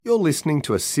You're listening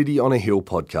to a City on a Hill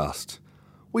podcast.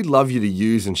 We'd love you to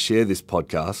use and share this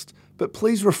podcast, but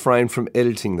please refrain from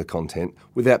editing the content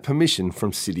without permission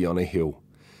from City on a Hill.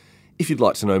 If you'd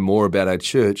like to know more about our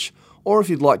church, or if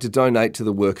you'd like to donate to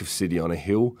the work of City on a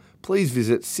Hill, please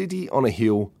visit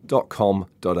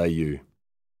cityonahill.com.au.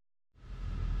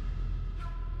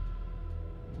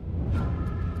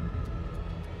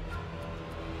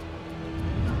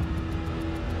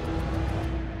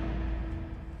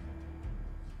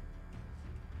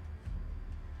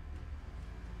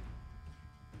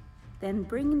 Then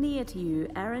bring near to you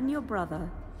Aaron your brother,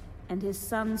 and his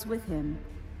sons with him,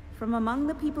 from among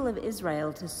the people of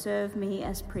Israel to serve me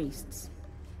as priests.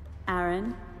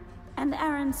 Aaron and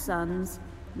Aaron's sons,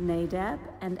 Nadab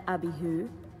and Abihu,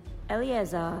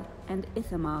 Eleazar and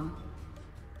Ithamar.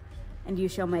 And you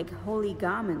shall make holy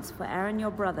garments for Aaron your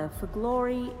brother, for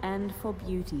glory and for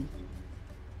beauty.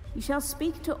 You shall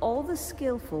speak to all the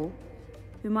skillful,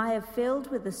 whom I have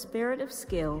filled with the spirit of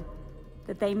skill,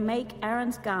 that they make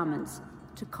Aaron's garments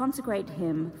to consecrate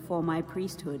him for my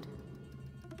priesthood.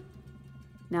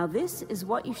 Now this is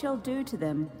what you shall do to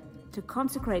them, to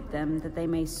consecrate them, that they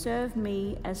may serve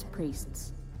me as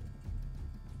priests.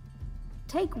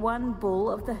 Take 1 bull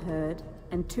of the herd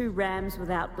and 2 rams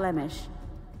without blemish,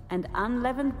 and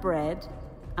unleavened bread,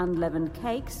 unleavened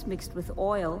cakes mixed with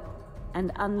oil,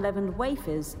 and unleavened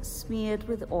wafers smeared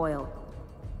with oil.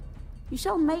 You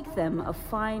shall make them of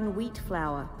fine wheat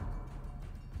flour.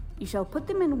 You shall put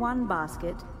them in 1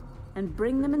 basket, and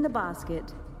bring them in the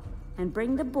basket, and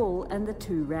bring the bull and the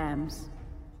 2 rams.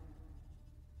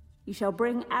 You shall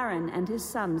bring Aaron and his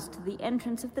sons to the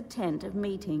entrance of the tent of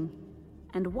meeting,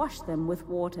 and wash them with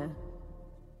water.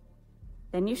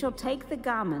 Then you shall take the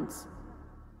garments,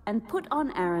 and put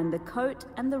on Aaron the coat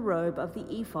and the robe of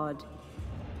the ephod,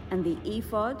 and the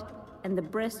ephod and the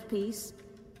breastpiece,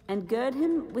 and gird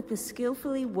him with the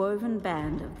skillfully woven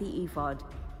band of the ephod.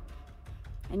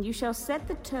 And you shall set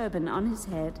the turban on his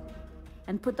head,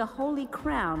 and put the holy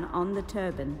crown on the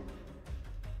turban.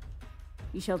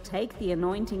 You shall take the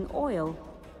anointing oil,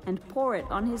 and pour it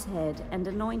on his head, and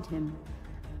anoint him.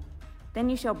 Then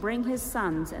you shall bring his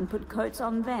sons, and put coats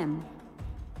on them.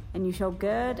 And you shall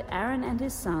gird Aaron and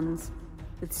his sons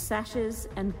with sashes,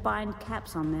 and bind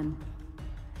caps on them.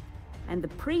 And the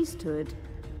priesthood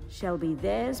shall be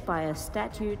theirs by a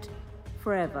statute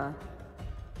forever.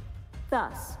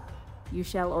 Thus you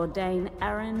shall ordain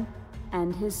Aaron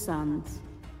and his sons.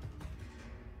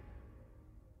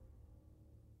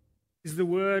 Is the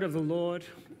word of the Lord.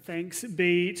 Thanks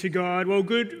be to God. Well,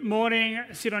 good morning,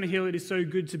 Sit on a Hill. It is so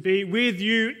good to be with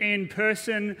you in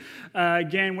person.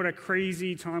 Again, what a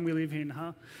crazy time we live in,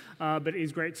 huh? But it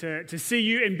is great to see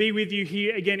you and be with you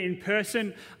here again in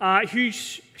person.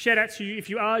 Huge shout out to you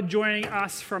if you are joining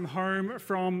us from home,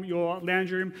 from your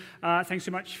lounge room. Thanks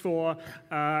so much for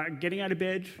getting out of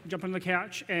bed, jumping on the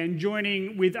couch, and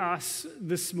joining with us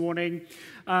this morning.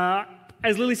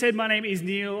 As Lily said, my name is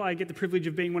Neil. I get the privilege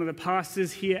of being one of the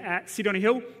pastors here at Sit on a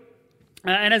Hill.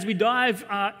 And as we dive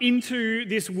into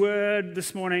this word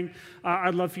this morning,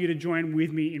 I'd love for you to join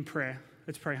with me in prayer.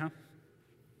 Let's pray, huh?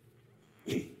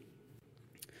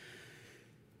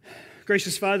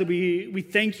 Gracious Father, we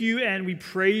thank you and we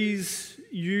praise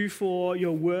you for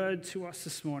your word to us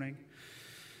this morning.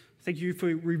 Thank you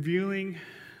for revealing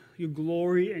your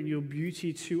glory and your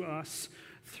beauty to us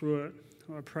through it.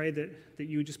 I pray that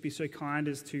you would just be so kind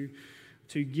as to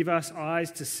give us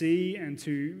eyes to see and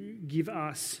to give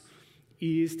us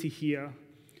ears to hear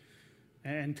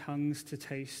and tongues to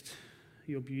taste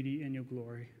your beauty and your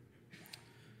glory.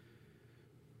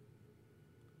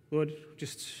 Lord,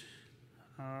 just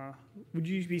would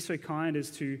you be so kind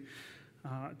as to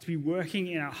be working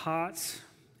in our hearts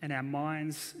and our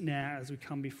minds now as we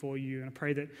come before you. And I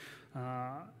pray that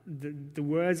the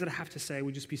words that I have to say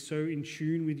would just be so in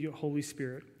tune with your Holy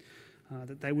Spirit,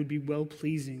 that they would be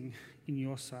well-pleasing in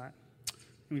your sight.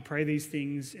 And we pray these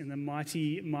things in the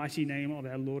mighty, mighty name of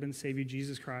our Lord and Savior,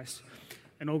 Jesus Christ.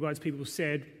 And all God's people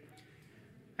said,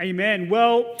 amen.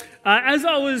 Well, as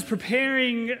I was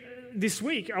preparing this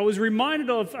week, I was reminded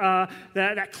of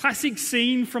that classic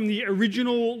scene from the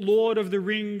original Lord of the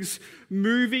Rings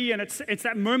movie, and it's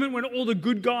that moment when all the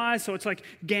good guys, so it's like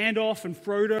Gandalf and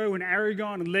Frodo and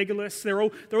Aragorn and Legolas, they're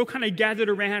all kind of gathered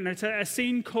around. It's a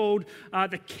scene called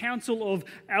the Council of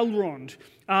Elrond.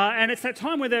 And it's that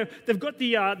time where they've got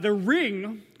the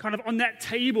ring kind of on that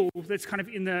table that's kind of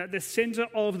in the center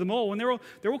of them all. And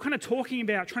they're all kind of talking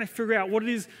about trying to figure out what it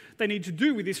is they need to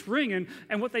do with this ring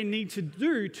and what they need to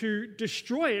do to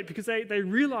destroy it, because they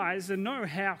realize and know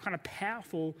how kind of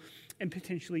powerful and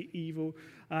potentially evil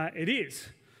it is.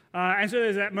 And so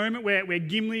there's that moment where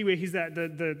Gimli, where he's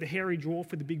the hairy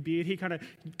dwarf with the big beard, he kind of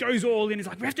goes all in. He's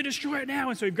like, we have to destroy it now.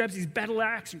 And so he grabs his battle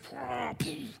axe and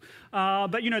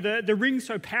but the ring's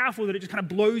so powerful that it just kind of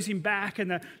blows him back, and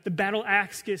the battle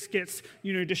axe gets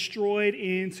destroyed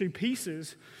into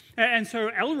pieces. And so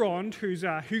Elrond, who's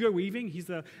Hugo Weaving, he's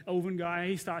the elven guy,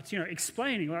 he starts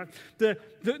explaining the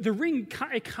ring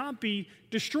can't be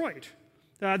destroyed.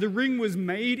 The ring was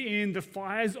made in the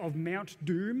fires of Mount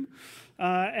Doom,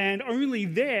 and only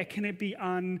there can it be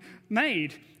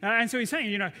unmade. And so he's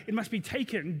saying, it must be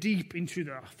taken deep into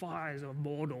the fires of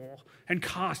Mordor and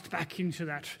cast back into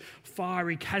that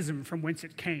fiery chasm from whence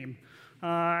it came.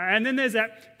 And then there's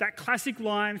that classic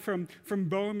line from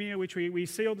Boromir, which we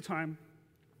see all the time,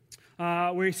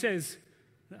 where he says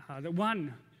that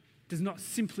one does not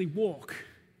simply walk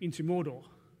into Mordor.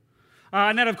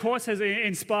 And that, of course, has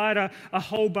inspired a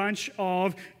whole bunch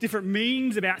of different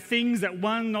memes about things that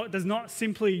one does not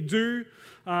simply do.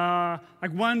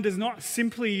 Like one does not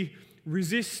simply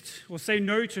resist or say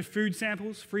no to free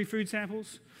food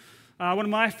samples. One of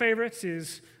my favorites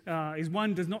is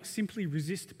one does not simply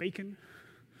resist bacon.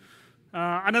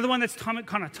 Another one that's kind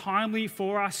of timely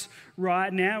for us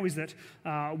right now is that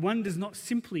one does not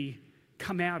simply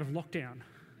come out of lockdown.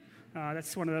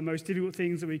 That's one of the most difficult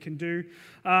things that we can do.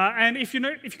 And if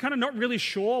you're kind of not really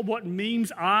sure what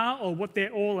memes are or what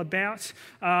they're all about,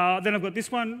 then I've got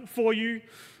this one for you.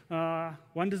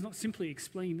 One does not simply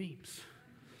explain memes.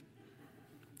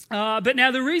 But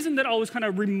now the reason that I was kind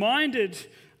of reminded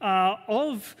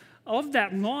of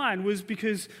that line was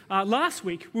because last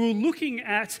week we were looking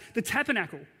at the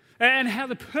tabernacle and how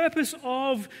the purpose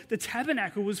of the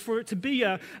tabernacle was for it to be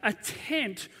a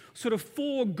tent sort of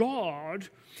for God,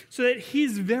 so that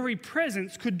his very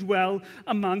presence could dwell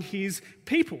among his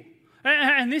people.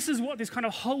 And this is what this kind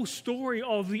of whole story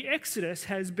of the Exodus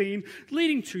has been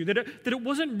leading to, that it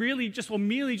wasn't really just or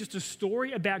merely just a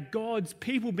story about God's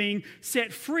people being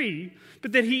set free,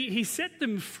 but that he set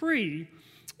them free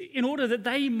in order that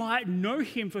they might know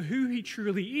him for who he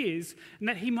truly is, and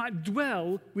that he might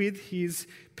dwell with his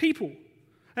people.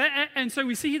 And so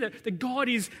we see here that God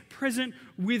is present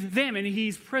with them, and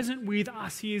he's present with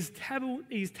us. He's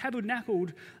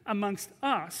tabernacled amongst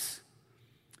us.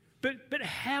 But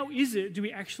how is it that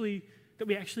we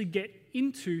actually get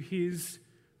into his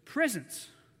presence?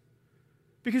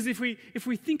 Because if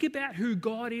we think about who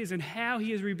God is and how he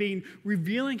has been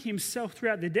revealing himself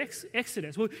throughout the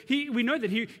Exodus, well, we know that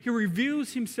he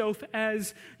reveals himself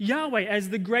as Yahweh, as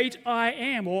the great I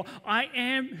am, or I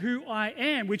am who I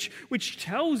am, which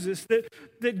tells us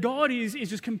that God is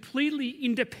just completely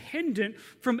independent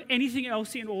from anything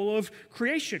else in all of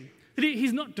creation. That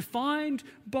he's not defined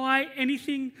by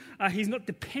anything. He's not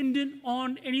dependent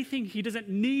on anything. He doesn't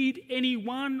need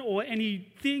anyone or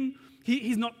anything.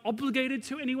 He's not obligated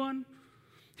to anyone.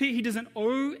 He doesn't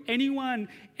owe anyone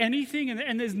anything,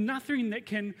 and there's nothing that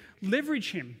can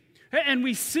leverage him. And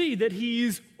we see that he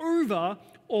is over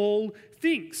all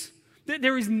things. That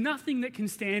there is nothing that can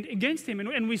stand against him.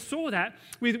 And we saw that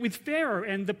with Pharaoh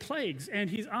and the plagues and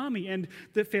his army and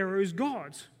the Pharaoh's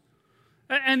gods.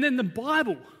 And then the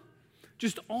Bible,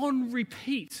 just on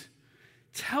repeat,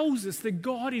 tells us that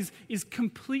God is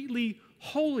completely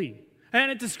holy. And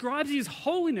it describes his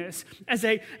holiness as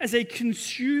a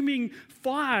consuming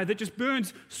fire that just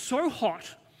burns so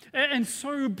hot and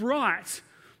so bright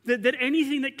that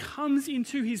anything that comes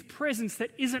into his presence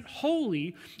that isn't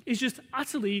holy is just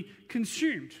utterly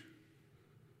consumed.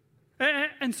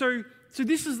 And so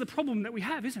this is the problem that we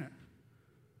have, isn't it?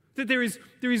 That there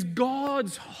is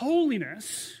God's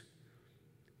holiness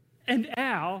and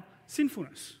our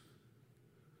sinfulness.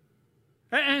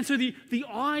 And so the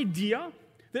idea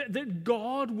that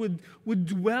God would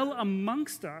dwell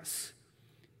amongst us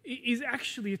is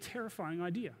actually a terrifying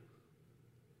idea.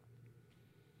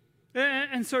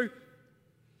 And so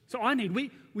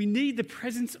we need the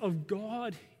presence of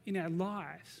God in our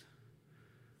lives.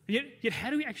 Yet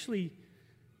how do we actually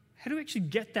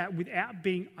get that without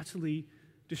being utterly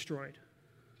destroyed?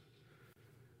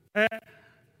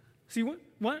 See,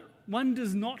 one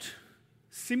does not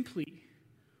simply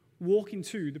walk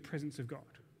into the presence of God.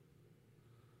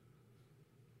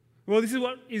 Well, this is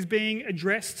what is being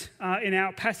addressed in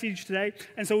our passage today.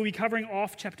 And so we'll be covering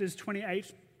off chapters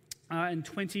 28 and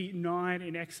 29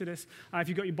 in Exodus. If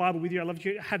you've got your Bible with you, I'd love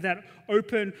you to have that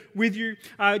open with you.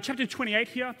 Chapter 28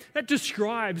 here, that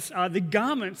describes the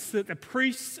garments that the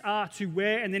priests are to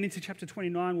wear. And then into chapter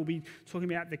 29, we'll be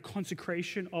talking about the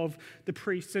consecration of the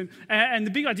priests. And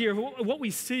the big idea of what we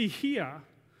see here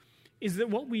is that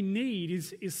what we need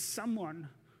is someone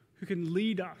who can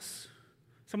lead us,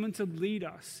 someone to lead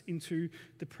us into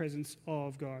the presence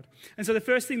of God. And so the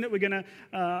first thing that we're going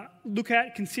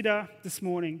to consider this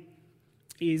morning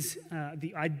is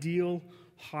the ideal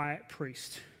high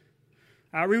priest.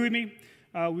 Read with me.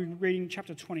 We're reading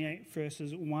chapter 28,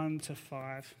 verses 1 to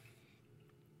 5.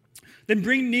 Then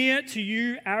bring near to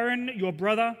you Aaron, your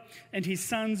brother, and his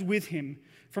sons with him,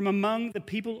 from among the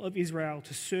people of Israel,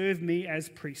 to serve me as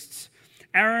priests.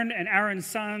 Aaron and Aaron's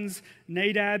sons,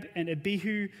 Nadab and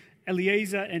Abihu,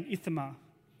 Eleazar and Ithamar. And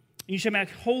you shall make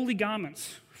holy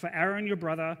garments for Aaron your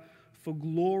brother, for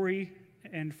glory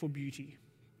and for beauty.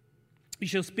 You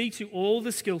shall speak to all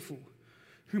the skillful,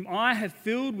 whom I have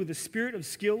filled with the spirit of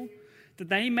skill, that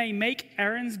they may make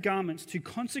Aaron's garments to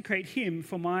consecrate him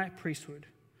for my priesthood.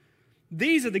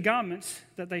 These are the garments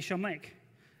that they shall make: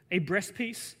 a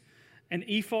breastpiece, an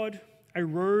ephod, a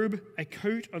robe, a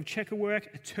coat of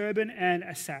checkerwork, a turban, and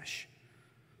a sash.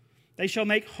 They shall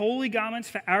make holy garments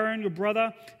for Aaron your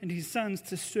brother and his sons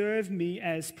to serve me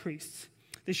as priests.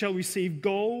 They shall receive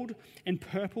gold and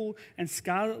purple and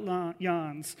scarlet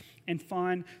yarns and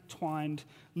fine twined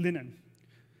linen.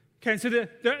 Okay, so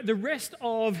the rest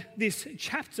of this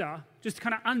chapter just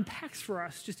kind of unpacks for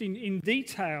us, just in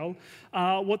detail,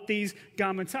 what these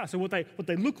garments are. So what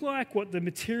they look like, what the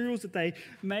materials that they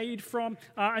made from.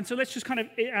 And so let's just kind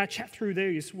of chat through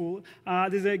these.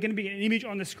 There's going to be an image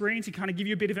on the screen to kind of give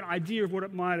you a bit of an idea of what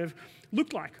it might have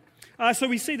looked like. So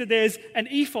we see that there's an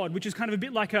ephod, which is kind of a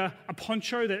bit like a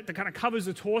poncho that kind of covers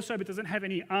the torso but doesn't have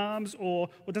any arms or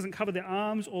doesn't cover the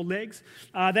arms or legs.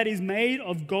 That is made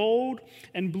of gold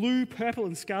and blue, purple,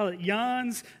 and scarlet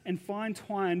yarns and fine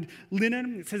twined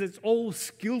linen. It says it's all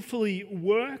skillfully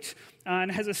worked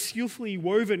and has a skillfully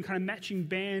woven kind of matching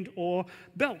band or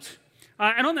belt.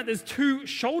 And on that there's two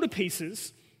shoulder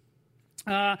pieces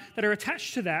that are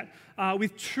attached to that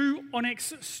with two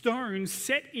onyx stones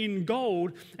set in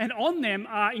gold, and on them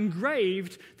are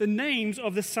engraved the names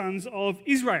of the sons of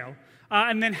Israel.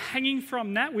 And then hanging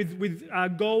from that with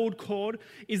gold cord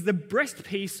is the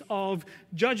breastpiece of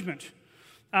judgment.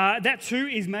 That too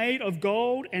is made of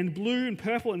gold and blue and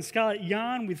purple and scarlet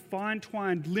yarn with fine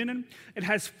twined linen. It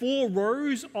has 4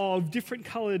 rows of different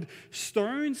coloured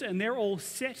stones, and they're all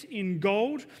set in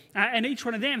gold. And each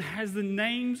one of them has the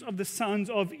names of the sons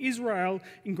of Israel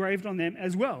engraved on them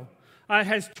as well. It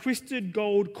has twisted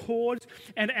gold cords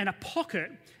and a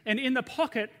pocket, and in the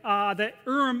pocket are the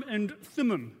Urim and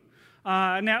Thummim.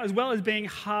 Now, as well as being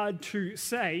hard to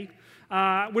say,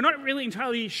 we're not really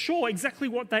entirely sure exactly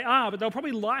what they are, but they're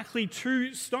probably likely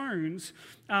 2 stones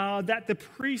that the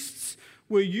priests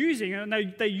were using, and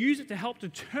they use it to help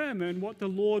determine what the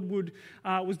Lord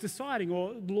was deciding,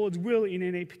 or the Lord's will in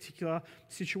any particular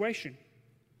situation.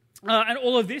 And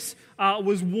all of this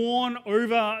was worn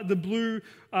over a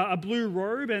blue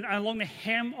robe, and along the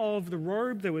hem of the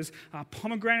robe there was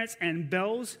pomegranates and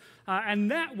bells,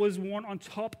 and that was worn on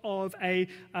top of a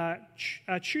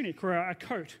tunic or a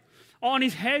coat. On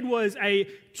his head was a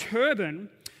turban,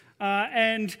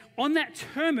 and on that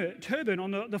turban,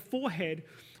 on the forehead,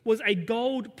 was a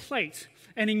gold plate,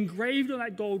 and engraved on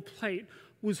that gold plate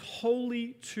was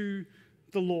 "Holy to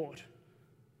the Lord."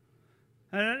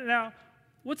 Now,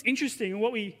 what's interesting and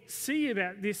what we see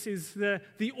about this is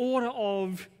the order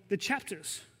of the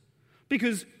chapters,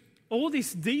 because all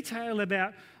this detail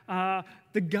about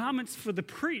the garments for the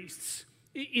priests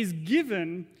is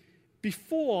given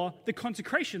before the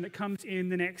consecration that comes in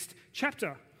the next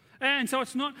chapter. And so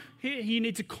it's not, here you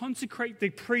need to consecrate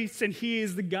the priests and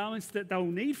here's the garments that they'll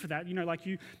need for that. You know, like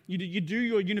you do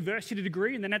your university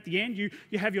degree, and then at the end you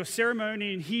have your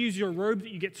ceremony and here's your robe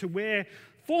that you get to wear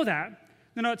for that.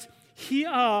 No, it's here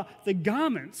are the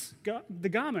garments,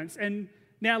 and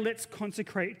now let's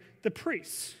consecrate the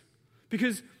priests.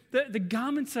 Because the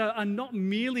garments are not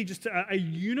merely just a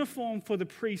uniform for the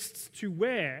priests to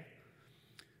wear,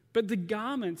 but the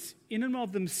garments in and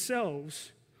of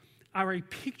themselves are a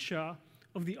picture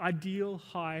of the ideal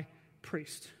high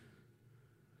priest.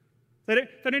 They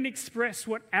don't express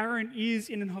what Aaron is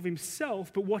in and of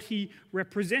himself, but what he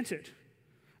represented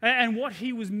and what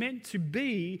he was meant to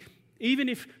be, even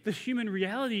if the human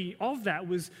reality of that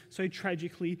was so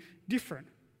tragically different.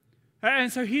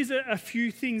 And so here's a few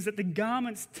things that the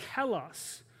garments tell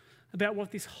us about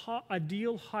what this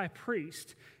ideal high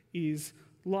priest is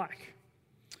like.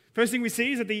 First thing we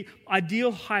see is that the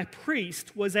ideal high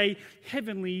priest was a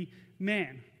heavenly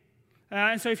man.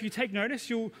 And so if you take notice,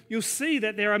 you'll see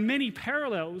that there are many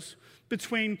parallels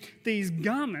between these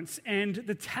garments and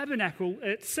the tabernacle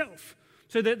itself.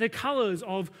 So the colours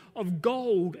of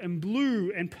gold and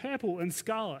blue and purple and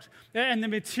scarlet, and the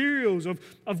materials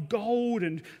of gold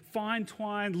and fine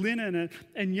twined linen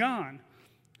and yarn.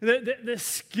 the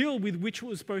skill with which it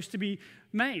was supposed to be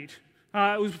made.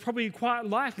 It was probably quite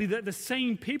likely that the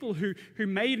same people who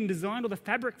made and designed all the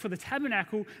fabric for the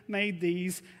tabernacle made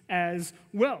these as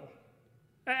well.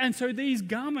 And so these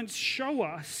garments show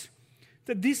us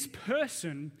that this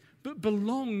person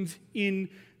belonged in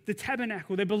the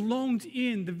tabernacle. They belonged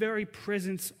in the very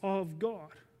presence of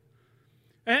God.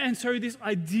 And so this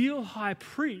ideal high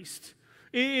priest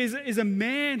is a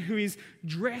man who is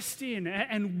dressed in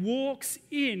and walks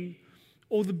in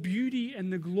all the beauty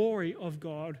and the glory of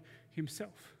God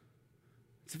himself.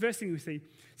 It's the first thing we see.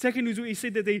 Second is we see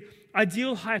that the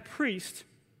ideal high priest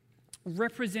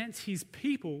represents his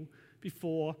people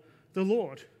before the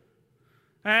Lord.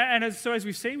 And as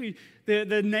we've seen,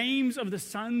 the names of the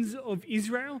sons of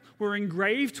Israel were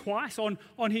engraved twice on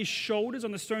his shoulders,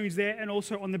 on the stones there, and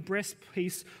also on the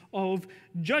breastpiece of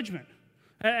judgment.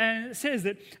 And it says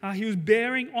that he was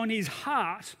bearing on his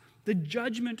heart the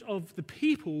judgment of the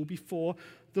people before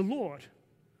the Lord.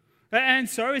 And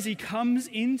so as he comes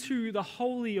into the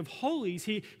Holy of Holies,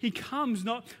 he comes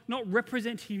not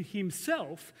representing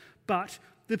himself, but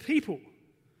the people.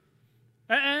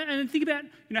 And think about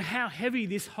how heavy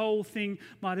this whole thing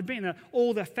might have been.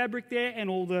 All the fabric there and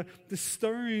all the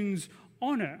stones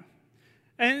on it.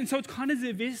 And so it's kind of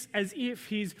as if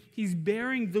he's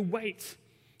bearing the weight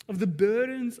of the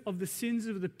burdens of the sins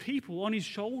of the people on his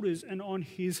shoulders and on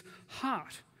his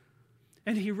heart.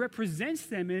 And he represents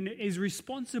them and is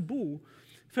responsible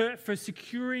for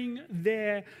securing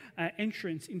their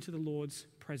entrance into the Lord's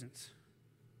presence.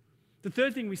 The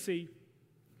third thing we see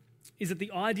is that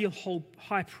the ideal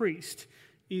high priest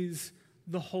is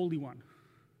the Holy One.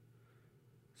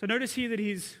 So notice here that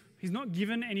he's not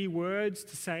given any words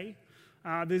to say.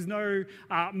 There's no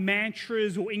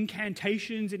mantras or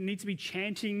incantations that he needs to be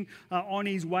chanting on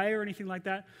his way or anything like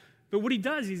that. But what he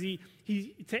does is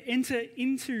he to enter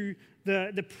into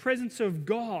the presence of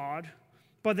God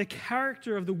by the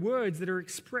character of the words that are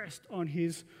expressed on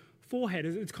his forehead.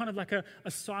 It's kind of like a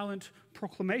silent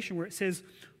proclamation where it says,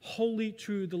 "Holy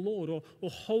to the Lord," or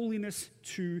 "Holiness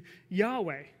to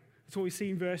Yahweh." That's what we see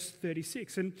in verse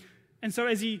 36. And so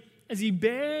as he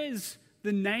bears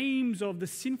the names of the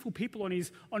sinful people on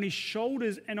his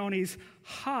shoulders and on his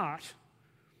heart,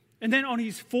 and then on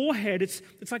his forehead, it's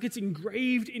like it's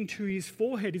engraved into his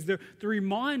forehead, is the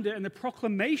reminder and the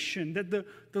proclamation that the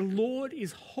Lord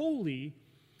is holy,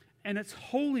 and it's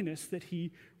holiness that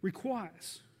he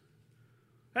requires.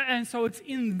 And so it's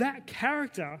in that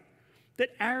character that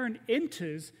Aaron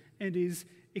enters and is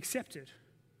accepted,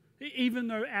 even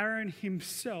though Aaron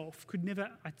himself could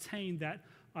never attain that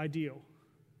ideal.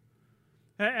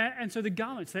 And so the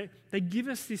garments, they give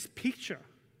us this picture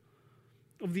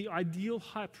of the ideal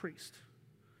high priest.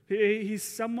 He's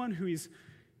someone who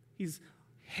he's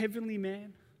heavenly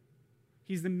man.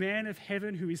 He's the man of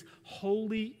heaven who is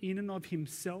holy in and of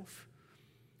himself.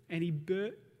 And he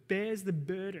bears the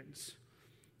burdens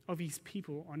of his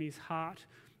people on his heart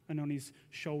and on his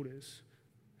shoulders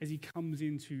as he comes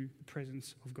into the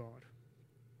presence of God.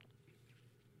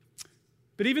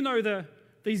 But even though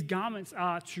these garments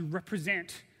are to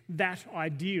represent that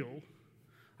ideal,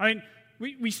 I mean,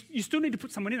 you still need to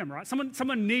put someone in them, right?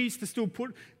 Someone needs to still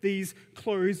put these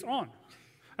clothes on.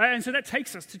 And so that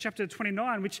takes us to chapter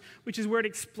 29, which is where it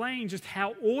explains just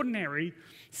how ordinary,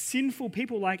 sinful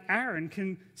people like Aaron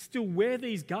can still wear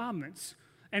these garments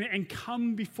and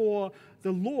come before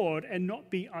the Lord and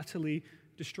not be utterly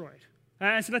destroyed.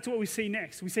 And so that's what we see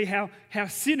next. We see how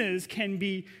sinners can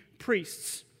be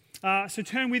priests. So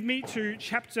turn with me to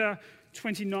chapter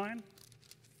 29.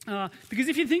 Because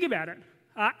if you think about it,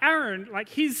 Aaron,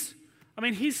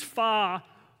 he's far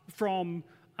from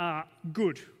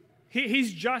good.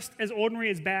 He's just as ordinary,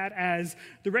 as bad as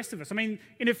the rest of us. I mean,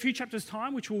 in a few chapters'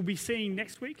 time, which we'll be seeing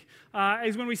next week,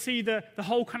 is when we see the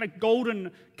whole kind of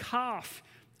golden calf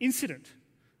incident.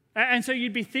 And so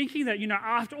you'd be thinking that,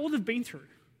 after all they've been through,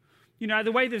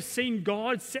 the way they've seen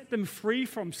God set them free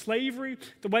from slavery,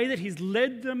 the way that he's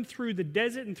led them through the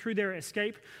desert and through their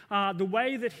escape, the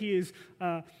way that he has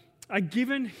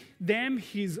given them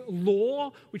his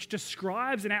law, which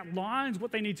describes and outlines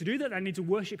what they need to do, that they need to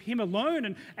worship him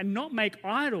alone and not make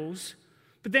idols.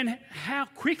 But then how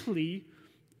quickly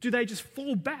do they just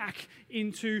fall back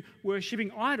into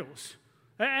worshipping idols?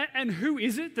 And who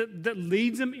is it that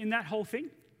leads them in that whole thing?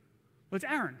 Well, it's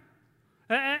Aaron.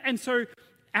 And so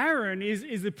Aaron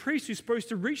is the priest who's supposed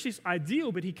to reach this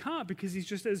ideal, but he can't because he's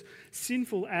just as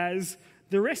sinful as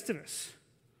the rest of us.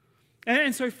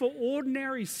 And so for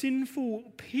ordinary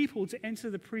sinful people to enter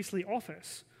the priestly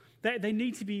office, they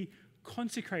need to be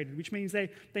consecrated, which means they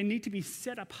need to be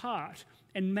set apart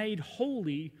and made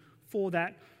holy for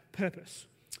that purpose.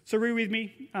 So read with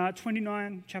me,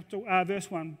 29, verse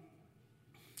 1.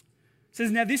 It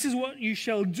says, "Now this is what you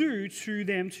shall do to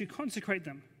them to consecrate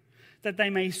them, that they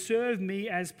may serve me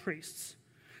as priests.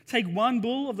 Take 1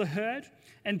 bull of the herd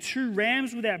and 2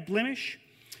 rams without blemish,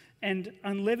 and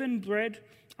unleavened bread,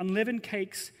 unleavened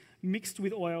cakes mixed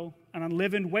with oil, and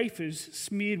unleavened wafers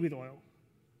smeared with oil.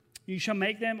 You shall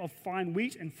make them of fine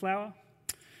wheat and flour.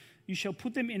 You shall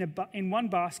put them in 1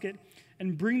 basket,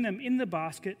 and bring them in the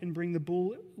basket, and bring the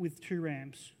bull with 2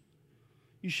 rams.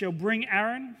 You shall bring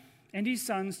Aaron and his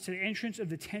sons to the entrance of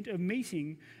the tent of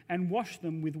meeting, and wash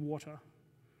them with water.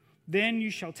 Then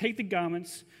you shall take the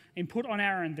garments and put on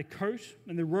Aaron the coat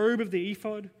and the robe of the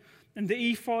ephod and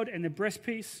the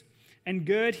breastpiece, and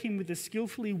gird him with the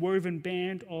skillfully woven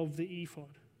band of the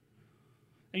ephod.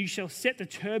 And you shall set the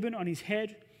turban on his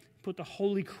head, put the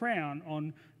holy crown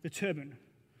on the turban.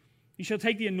 You shall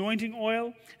take the anointing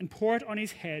oil and pour it on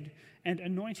his head and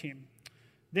anoint him.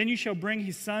 Then you shall bring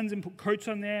his sons and put coats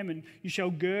on them, and you shall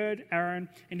gird Aaron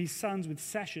and his sons with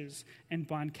sashes and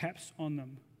bind caps on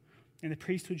them. And the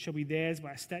priesthood shall be theirs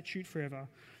by a statute forever.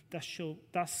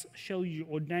 Thus shall you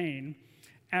ordain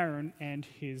Aaron and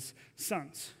his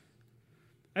sons."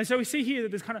 And so we see here that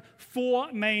there's kind of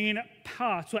 4 main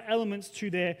parts or elements to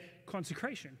their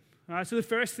consecration. So the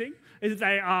first thing is that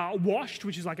they are washed,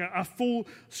 which is like a full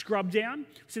scrub down.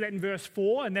 We see that in verse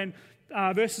 4, and then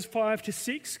verses 5 to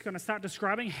 6 kind of start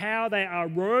describing how they are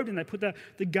robed and they put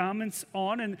the garments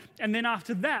on, and then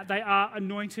after that they are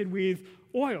anointed with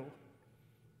oil.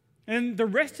 And the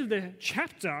rest of the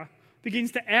chapter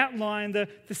begins to outline the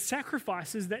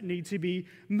sacrifices that need to be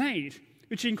made,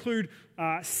 which include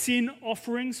sin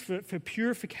offerings for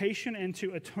purification and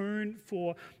to atone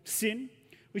for sin,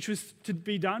 which was to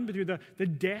be done through the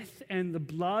death and the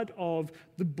blood of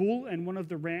the bull and one of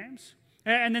the rams.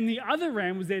 And then the other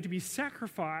ram was there to be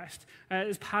sacrificed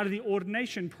as part of the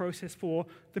ordination process for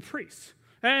the priests.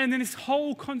 And then this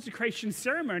whole consecration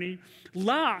ceremony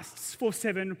lasts for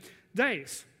 7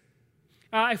 days.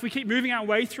 If we keep moving our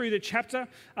way through the chapter,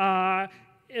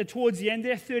 towards the end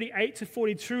there, 38 to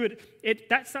 42,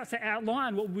 that starts to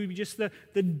outline what would be just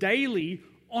the daily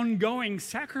ongoing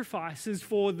sacrifices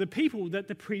for the people that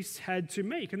the priests had to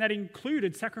make. And that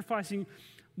included sacrificing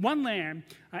 1 lamb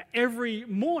every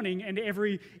morning and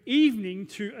every evening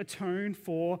to atone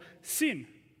for sin.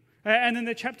 And then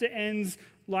the chapter ends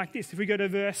like this. If we go to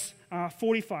verse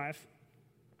 45,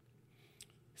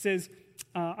 it says,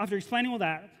 after explaining all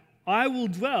that, "I will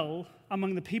dwell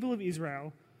among the people of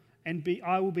Israel, and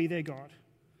I will be their God.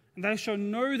 And they shall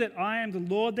know that I am the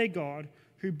Lord their God,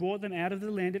 who brought them out of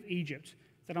the land of Egypt,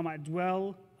 that I might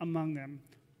dwell among them.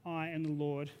 I am the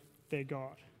Lord their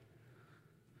God."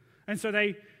 And so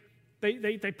they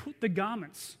put the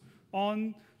garments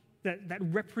on that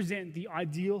represent the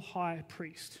ideal high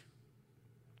priest.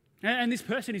 And this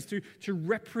person is to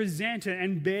represent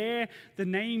and bear the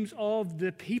names of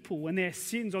the people and their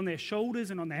sins on their shoulders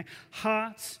and on their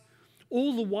hearts,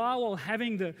 all the while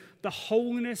having the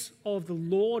holiness of the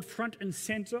Lord front and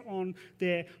center on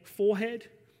their forehead.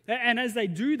 And as they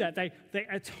do that, they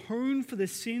atone for the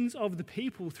sins of the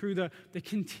people through the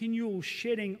continual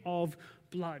shedding of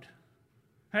blood.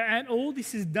 And all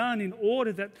this is done in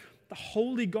order that the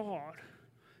holy God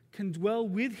can dwell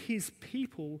with his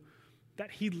people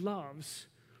that he loves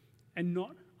and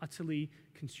not utterly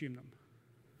consume them.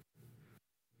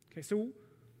 Okay, so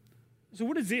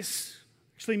what does this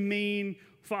actually mean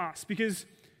for us? Because I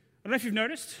don't know if you've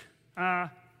noticed,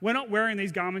 we're not wearing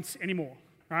these garments anymore,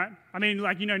 right? I mean,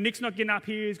 Nick's not getting up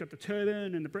here. He's got the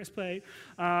turban and the breastplate.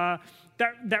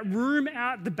 That room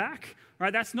out the back,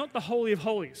 right, that's not the Holy of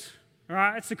Holies,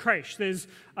 right? It's the creche. There's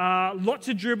lots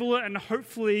of dribble and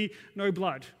hopefully no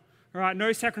blood. All right,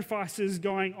 no sacrifices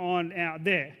going on out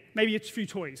there. Maybe it's a few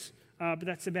toys, but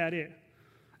that's about it.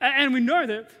 And we know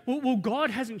that, well, God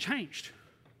hasn't changed.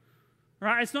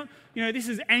 Right? It's not, this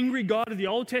is angry God of the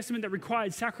Old Testament that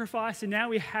required sacrifice, and now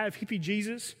we have hippie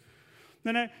Jesus.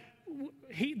 No,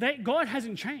 God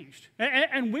hasn't changed.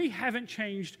 And we haven't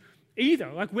changed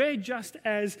either. We're just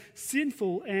as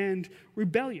sinful and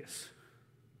rebellious.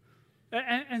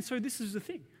 And so this is the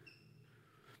thing,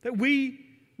 that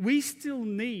we still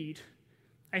need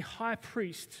a high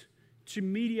priest to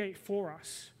mediate for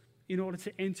us in order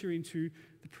to enter into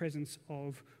the presence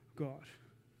of God.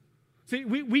 See,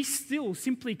 we still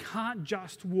simply can't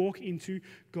just walk into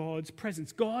God's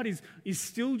presence. God is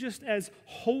still just as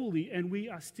holy, and we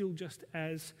are still just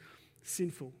as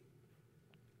sinful.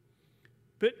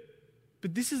 But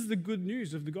this is the good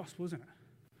news of the gospel, isn't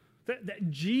it?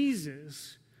 That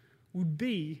Jesus would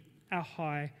be our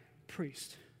high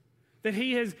priest. That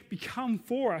he has become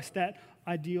for us that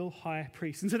ideal high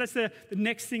priest. And so that's the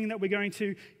next thing that we're going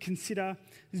to consider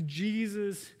is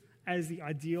Jesus as the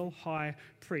ideal high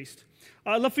priest.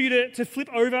 I'd love for you to flip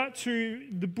over to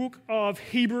the book of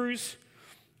Hebrews.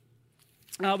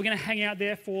 We're going to hang out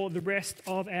there for the rest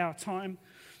of our time.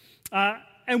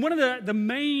 And one of the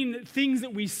main things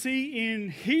that we see in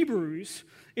Hebrews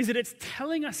is that it's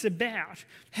telling us about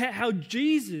how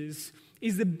Jesus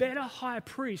is the better high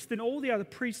priest than all the other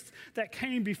priests that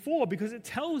came before, because it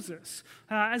tells us,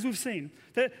 as we've seen,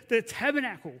 that the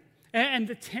tabernacle and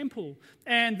the temple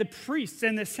and the priests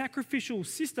and the sacrificial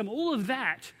system, all of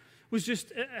that was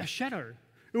just a shadow.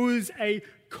 It was a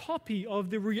copy of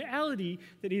the reality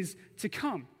that is to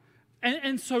come.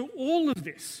 And so all of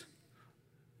this,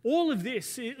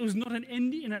 it was not an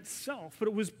end in itself, but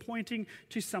it was pointing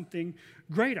to something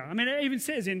greater. I mean, it even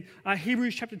says in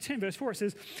Hebrews chapter 10, verse 4, it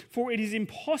says, "For it is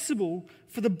impossible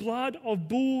for the blood of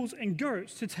bulls and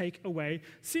goats to take away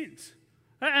sins."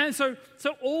 And so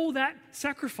all that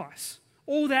sacrifice,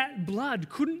 all that blood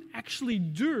couldn't actually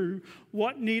do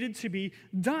what needed to be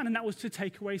done, and that was to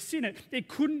take away sin. It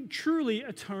couldn't truly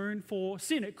atone for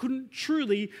sin. It couldn't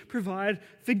truly provide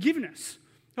forgiveness.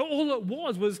 All it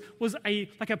was a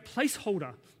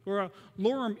placeholder or a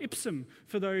lorem ipsum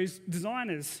for those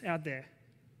designers out there.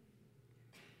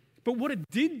 But what it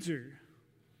did do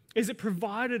is it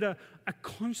provided a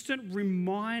constant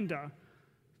reminder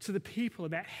to the people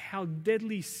about how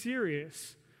deadly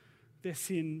serious their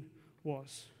sin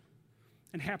was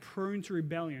and how prone to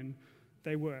rebellion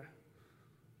they were.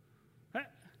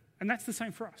 And that's the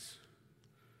same for us.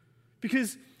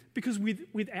 Because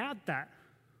without that,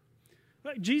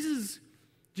 Jesus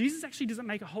actually doesn't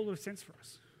make a whole lot of sense for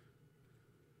us.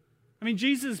 I mean,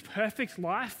 Jesus' perfect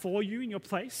life for you in your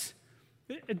place,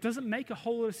 it doesn't make a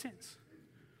whole lot of sense.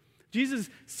 Jesus'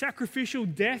 sacrificial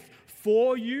death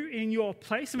for you in your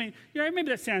place. I mean, maybe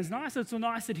that sounds nice. It's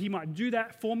nice that he might do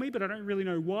that for me, but I don't really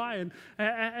know why.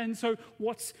 And so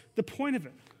what's the point of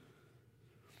it?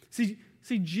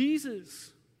 See,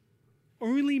 Jesus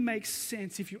only makes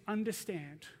sense if you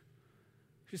understand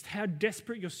just how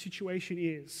desperate your situation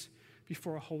is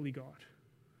before a holy God.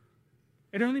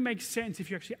 It only makes sense if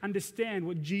you actually understand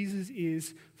what Jesus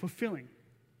is fulfilling.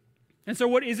 And so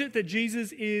what is it that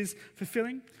Jesus is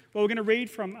fulfilling? Well, we're going to read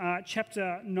from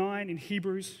chapter 9 in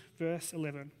Hebrews, verse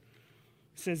 11.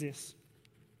 It says this: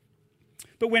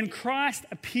 "But when Christ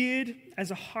appeared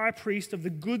as a high priest of the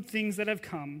good things that have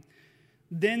come,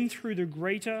 then through the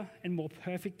greater and more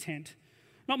perfect tent,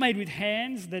 not made with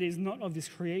hands, that is not of this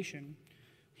creation,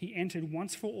 he entered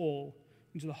once for all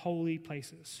into the holy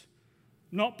places,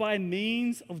 not by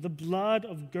means of the blood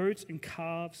of goats and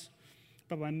calves,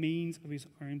 but by means of his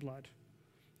own blood,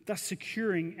 thus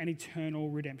securing an eternal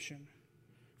redemption.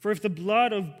 For if the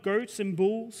blood of goats and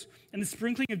bulls and the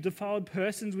sprinkling of defiled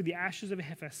persons with the ashes of a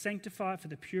heifer sanctify for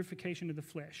the purification of the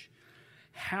flesh,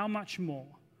 how much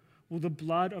more will the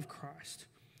blood of Christ,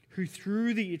 who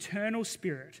through the eternal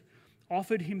Spirit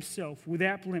offered himself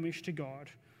without blemish to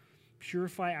God,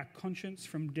 purify our conscience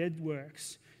from dead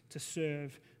works to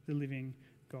serve the living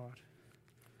God."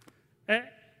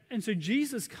 And so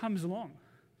Jesus comes along,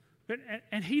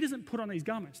 and he doesn't put on these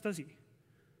garments, does he?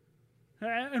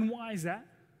 And why is that?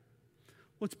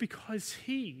 Well, it's because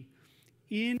he,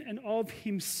 in and of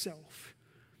himself,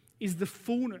 is the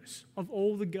fullness of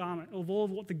all of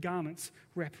what the garments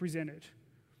represented.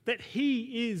 That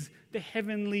he is the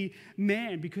heavenly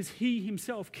man because he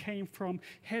himself came from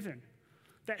heaven.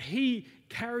 That he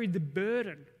carried the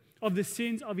burden of the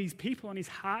sins of his people on his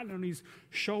heart and on his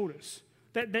shoulders.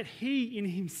 That he in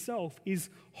himself is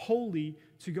holy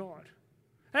to God.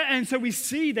 And so we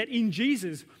see that in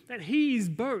Jesus, that he is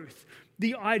both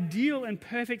the ideal and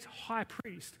perfect high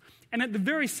priest, and at the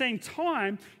very same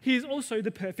time, he is also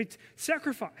the perfect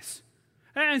sacrifice.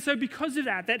 And so because of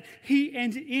that he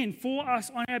entered in for us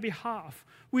on our behalf,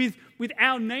 with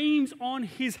our names on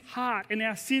his heart and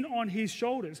our sin on his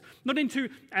shoulders, not into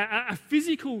a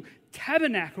physical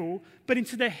tabernacle, but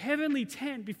into the heavenly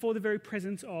tent before the very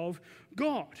presence of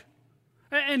God.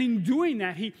 And in doing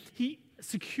that, he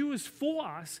secures for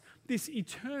us this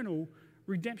eternal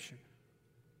redemption.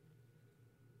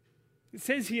 It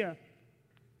says here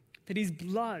that his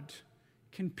blood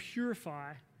can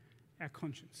purify our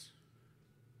conscience.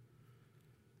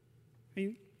 I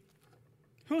mean,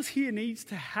 who else here needs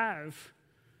to have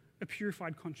a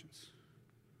purified conscience?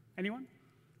 Anyone?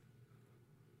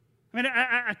 I mean,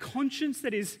 a conscience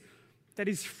that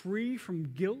is free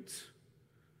from guilt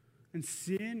and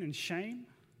sin and shame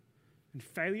and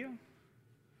failure.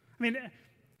 I mean,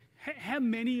 how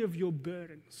many of your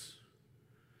burdens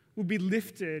will be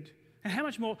lifted, and how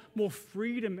much more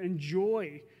freedom and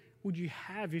joy would you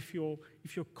have if your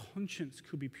conscience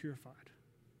could be purified?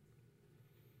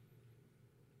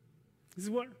 This is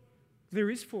what there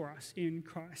is for us in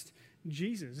Christ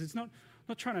Jesus. It's not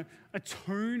trying to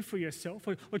atone for yourself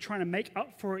or trying to make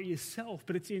up for it yourself,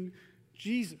 but it's in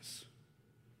Jesus.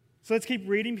 So let's keep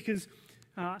reading, because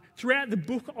throughout the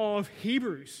book of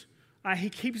Hebrews, he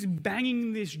keeps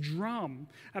banging this drum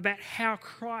about how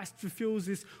Christ fulfills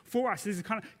this for us. There's a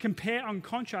kind of compare and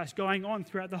contrast going on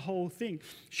throughout the whole thing,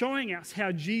 showing us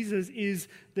how Jesus is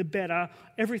the better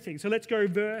everything. So let's go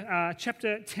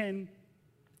chapter 10,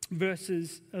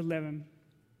 verses 11.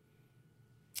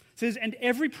 It says, "And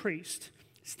every priest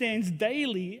stands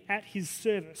daily at his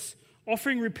service,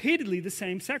 offering repeatedly the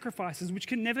same sacrifices, which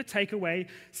can never take away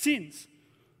sins.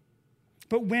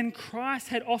 But when Christ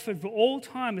had offered for all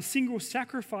time a single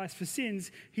sacrifice for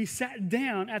sins, he sat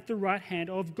down at the right hand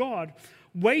of God,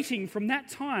 waiting from that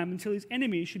time until his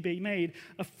enemies should be made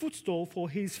a footstool for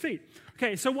his feet."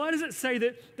 Okay, so why does it say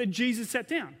that Jesus sat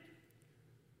down?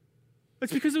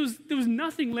 It's because there was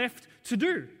nothing left to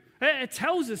do. It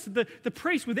tells us that the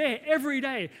priests were there every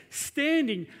day,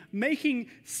 standing, making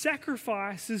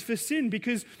sacrifices for sin,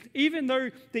 because even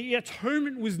though the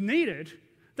atonement was needed,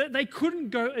 that they couldn't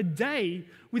go a day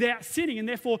without sinning and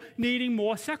therefore needing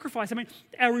more sacrifice. I mean,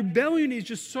 our rebellion is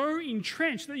just so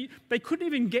entrenched that they couldn't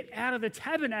even get out of the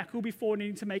tabernacle before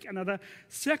needing to make another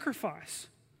sacrifice.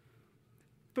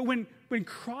 But when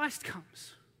Christ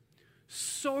comes,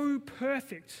 so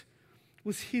perfect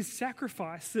was his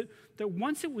sacrifice that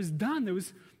once it was done, there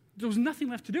was nothing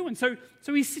left to do. And so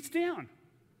he sits down.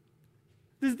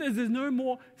 There's no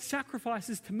more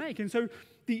sacrifices to make. And so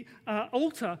the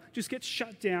altar just gets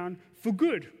shut down for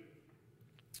good.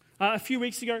 A few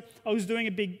weeks ago, I was doing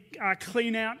a big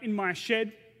clean out in my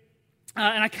shed.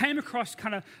 And I came across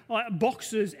kind of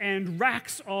boxes and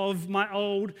racks of my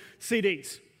old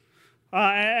CDs.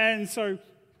 And so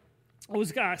I was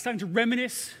starting to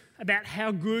reminisce about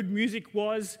how good music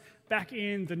was back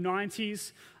in the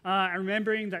 90s. And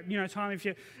remembering that, time if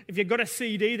you got a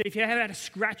CD, that if you had a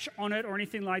scratch on it or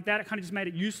anything like that, it kind of just made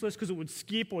it useless because it would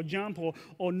skip or jump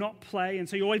or not play. And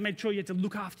so you always made sure you had to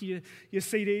look after your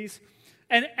CDs.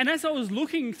 And as I was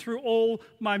looking through all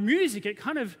my music, it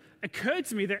kind of occurred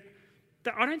to me that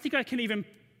I don't think I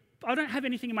don't have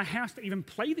anything in my house to even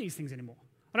play these things anymore.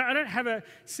 I don't have a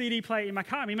CD player in my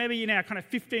car. I mean, maybe in our kind of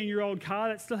 15-year-old car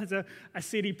that still has a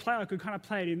CD player, I could kind of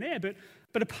play it in there.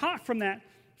 But apart from that,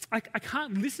 I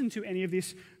can't listen to any of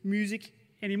this music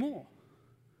anymore.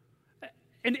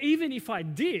 And even if I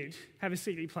did have a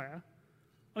CD player,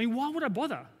 I mean, why would I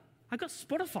bother? I got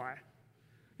Spotify.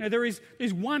 There's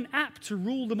one app to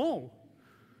rule them all.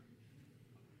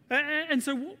 And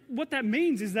so what that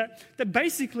means is that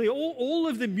basically all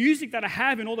of the music that I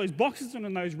have in all those boxes and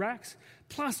in those racks,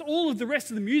 plus all of the rest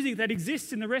of the music that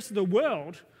exists in the rest of the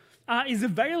world, is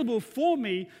available for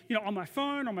me, on my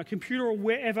phone, on my computer, or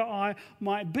wherever I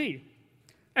might be.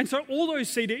 And so all those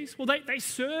CDs, well, they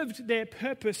served their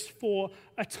purpose for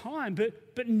a time,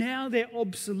 but now they're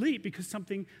obsolete because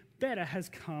something better has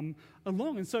come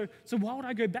along. And so why would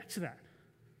I go back to that?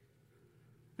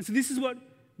 And so this is what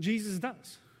Jesus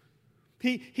does.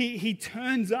 He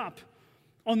turns up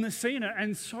on the scene,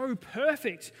 and so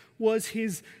perfect was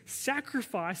his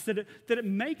sacrifice that it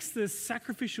makes the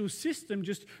sacrificial system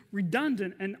just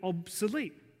redundant and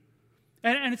obsolete.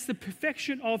 And it's the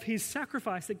perfection of his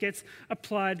sacrifice that gets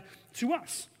applied to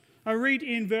us. I read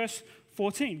in verse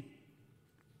 14.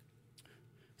 It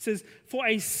says, "For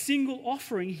a single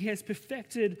offering he has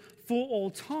perfected for all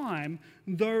time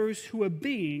those who are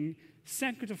being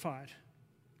sanctified."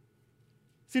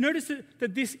 So notice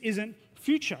that this isn't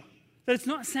future. That it's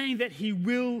not saying that he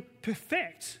will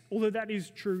perfect, although that is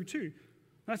true too.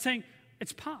 I'm not saying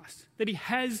it's past, that he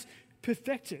has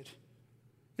perfected,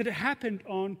 that it happened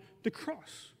on the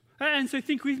cross. And so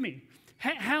think with me,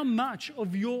 how much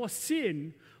of your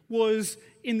sin was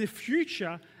in the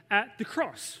future at the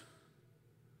cross?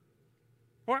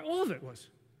 All right, all of it was.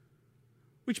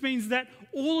 Which means that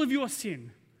all of your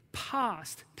sin,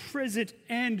 past, present,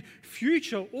 and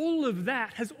future, all of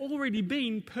that has already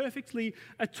been perfectly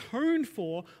atoned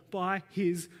for by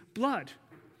his blood.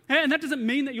 And that doesn't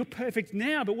mean that you're perfect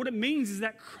now, but what it means is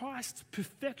that Christ's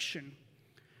perfection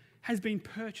has been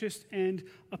purchased and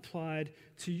applied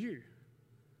to you.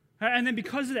 And then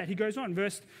because of that, he goes on,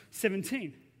 verse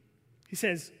 17. He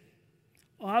says,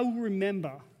 "I will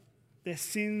remember their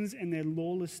sins and their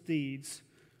lawless deeds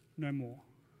no more."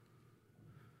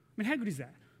 I mean, how good is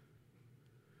that?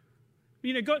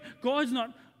 God's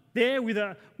not there with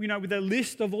a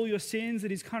list of all your sins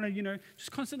that he's kind of,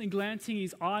 just constantly glancing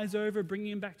his eyes over,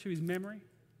 bringing him back to his memory.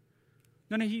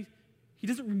 No, he He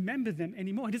doesn't remember them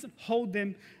anymore. He doesn't hold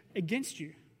them against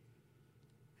you.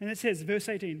 And it says, verse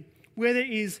 18, where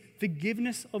there is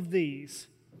forgiveness of these,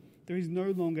 there is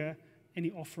no longer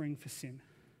any offering for sin.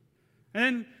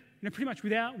 And then, pretty much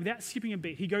without skipping a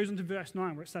beat, he goes on to verse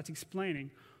 9 where it starts explaining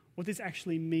what this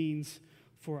actually means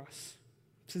for us.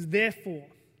 It says, therefore,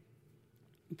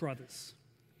 brothers,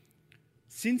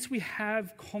 since we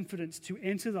have confidence to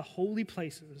enter the holy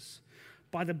places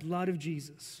by the blood of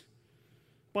Jesus,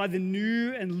 by the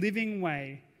new and living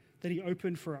way that he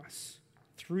opened for us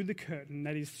through the curtain,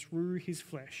 that is through his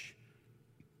flesh.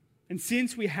 And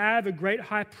since we have a great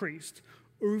high priest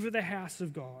over the house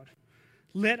of God,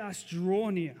 let us draw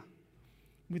near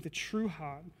with a true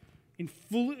heart in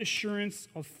full assurance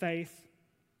of faith,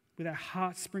 with our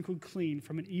hearts sprinkled clean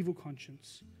from an evil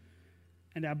conscience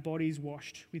and our bodies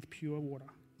washed with pure water.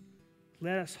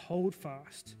 Let us hold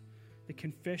fast the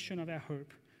confession of our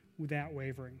hope without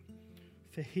wavering,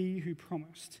 for he who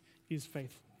promised is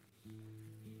faithful.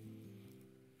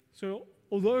 So,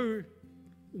 although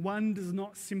one does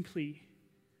not simply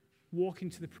walk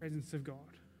into the presence of God,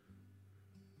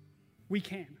 we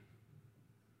can.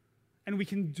 And we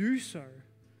can do so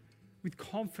with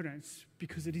confidence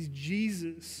because it is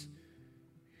Jesus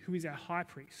who is our high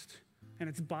priest, and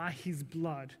it's by his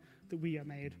blood that we are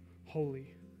made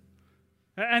holy.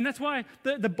 And that's why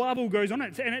the Bible goes on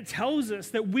and it tells us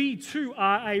that we too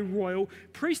are a royal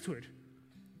priesthood.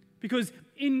 Because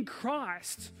in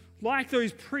Christ, like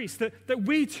those priests, that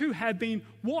we too have been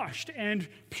washed and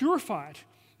purified.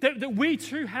 That we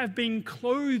too have been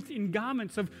clothed in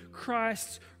garments of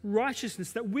Christ's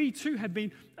righteousness. That we too have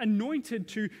been anointed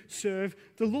to serve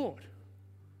the Lord.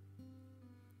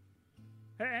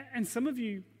 And some of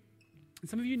you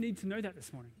need to know that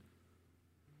this morning.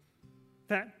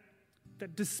 That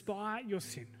despite your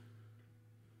sin,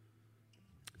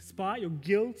 despite your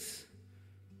guilt,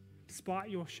 despite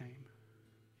your shame,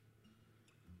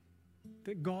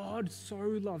 that God so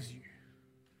loves you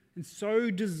and so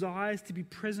desires to be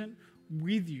present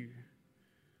with you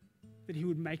that he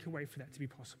would make a way for that to be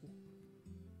possible.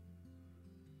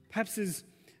 Perhaps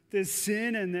there's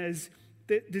sin and there's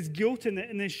guilt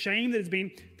and there's shame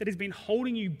that has been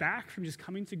holding you back from just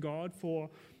coming to God for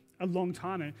a long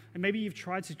time. And maybe you've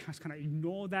tried to kind of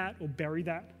ignore that or bury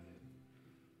that.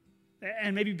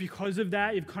 And maybe because of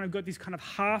that, you've kind of got this kind of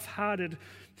half-hearted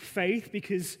faith,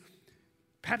 because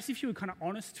perhaps if you were kind of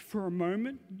honest for a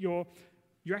moment, you're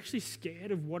actually scared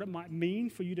of what it might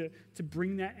mean for you to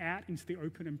bring that out into the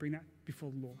open and bring that before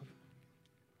the Lord.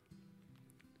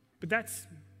 But that's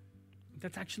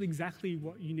actually exactly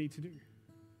what you need to do.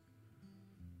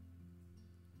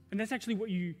 And that's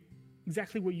actually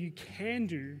exactly what you can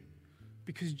do,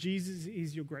 because Jesus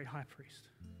is your great high priest.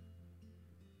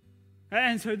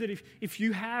 And so that if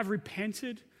you have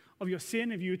repented of your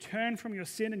sin, if you turn from your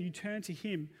sin and you turn to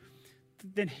him,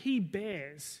 then he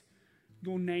bears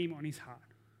your name on his heart.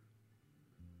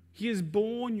 He has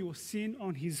borne your sin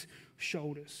on his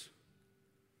shoulders.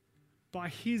 By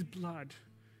his blood,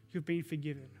 you've been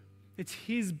forgiven. It's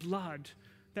his blood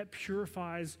that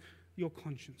purifies your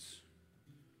conscience.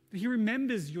 He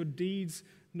remembers your deeds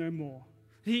no more.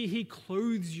 He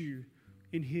clothes you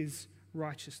in his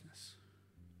righteousness.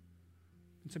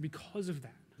 And so because of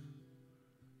that,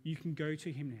 you can go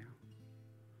to him now.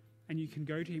 And you can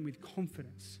go to him with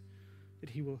confidence that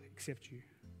he will accept you.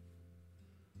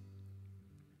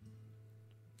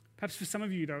 Perhaps for some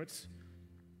of you, though, it's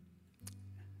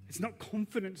not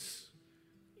confidence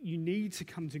you need to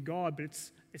come to God, but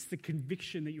it's the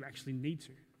conviction that you actually need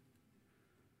to.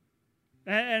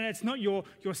 And it's not your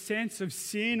sense of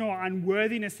sin or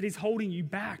unworthiness that is holding you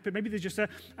back, but maybe there's just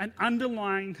an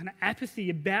underlying kind of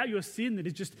apathy about your sin that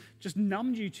has just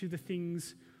numbed you to the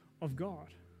things of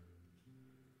God.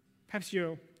 Perhaps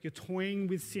you're toying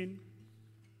with sin.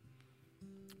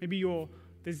 Maybe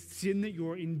there's sin that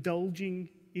you're indulging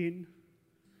in.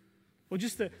 Or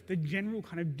just the general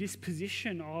kind of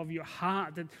disposition of your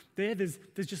heart that there's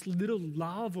just little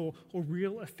love or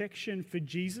real affection for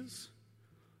Jesus.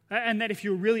 And that if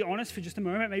you're really honest for just a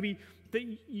moment, maybe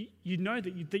that you know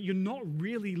that you're not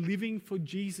really living for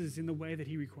Jesus in the way that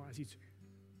he requires you to.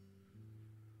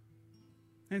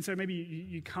 And so maybe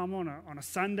you come on a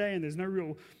Sunday and there's no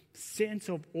real sense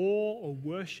of awe or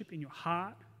worship in your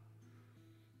heart.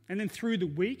 And then through the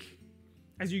week,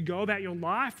 as you go about your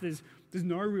life, there's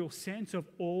no real sense of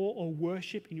awe or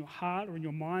worship in your heart or in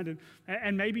your mind.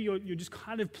 And maybe you're just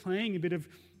kind of playing a bit of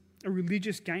a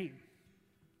religious game.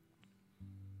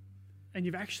 And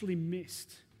you've actually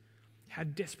missed how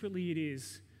desperately it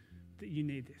is that you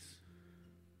need this.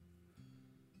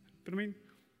 But I mean,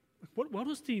 what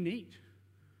else do you need?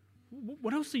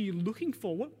 What else are you looking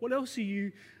for? What else are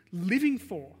you living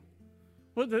for?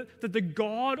 Well, that the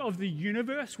God of the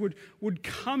universe would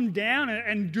come down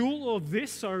and do all of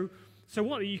this so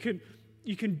what?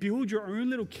 You can build your own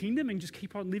little kingdom and just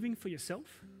keep on living for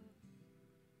yourself?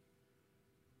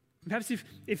 Perhaps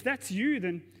if that's you,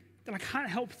 then I can't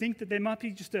help think that there might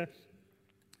be just a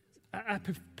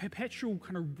perpetual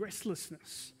kind of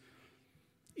restlessness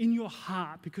in your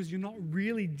heart because you're not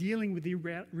really dealing with the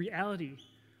reality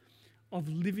of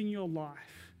living your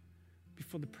life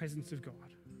before the presence of God.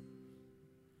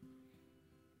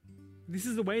 This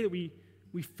is the way that we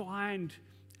find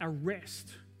our rest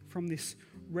from this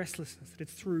restlessness, that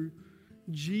it's through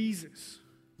Jesus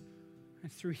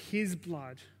and through his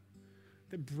blood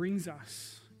that brings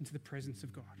us into the presence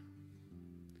of God.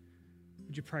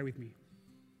 Would you pray with me?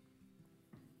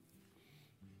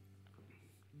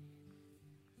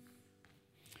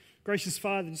 Gracious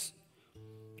Father,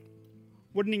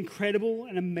 what an incredible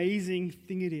and amazing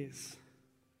thing it is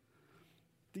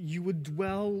that you would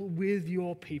dwell with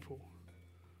your people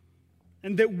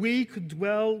and that we could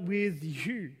dwell with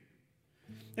you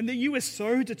and that you were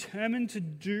so determined to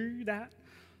do that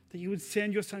you would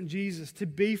send your son Jesus to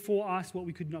be for us what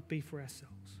we could not be for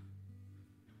ourselves.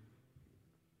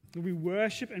 Lord, we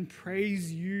worship and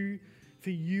praise you,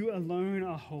 for you alone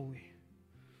are holy.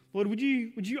 Lord, would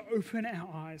you open our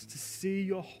eyes to see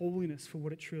your holiness for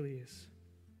what it truly is?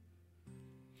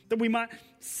 That we might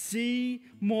see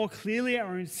more clearly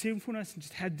our own sinfulness and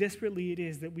just how desperately it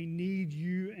is that we need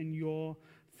you and your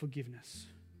forgiveness.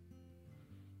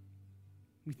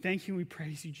 We thank you and we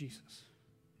praise you, Jesus,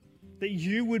 that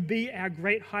you would be our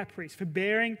great high priest for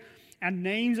bearing our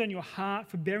names on your heart,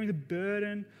 for bearing the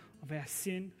burden of our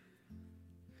sin,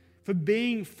 for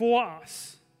being for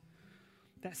us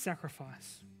that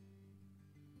sacrifice.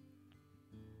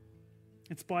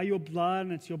 It's by your blood,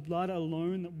 and it's your blood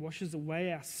alone that washes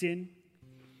away our sin.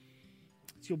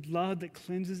 It's your blood that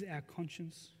cleanses our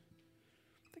conscience,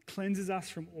 that cleanses us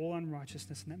from all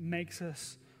unrighteousness, and that makes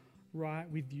us right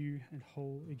with you and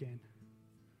whole again.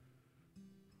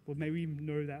 Lord, may we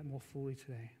know that more fully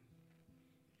today.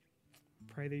 I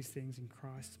pray these things in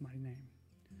Christ's mighty name.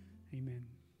 Amen.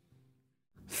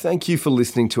 Thank you for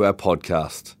listening to our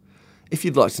podcast. If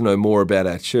you'd like to know more about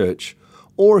our church,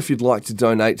 or if you'd like to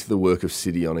donate to the work of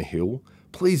City on a Hill,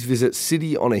 please visit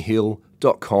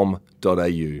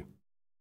cityonahill.com.au.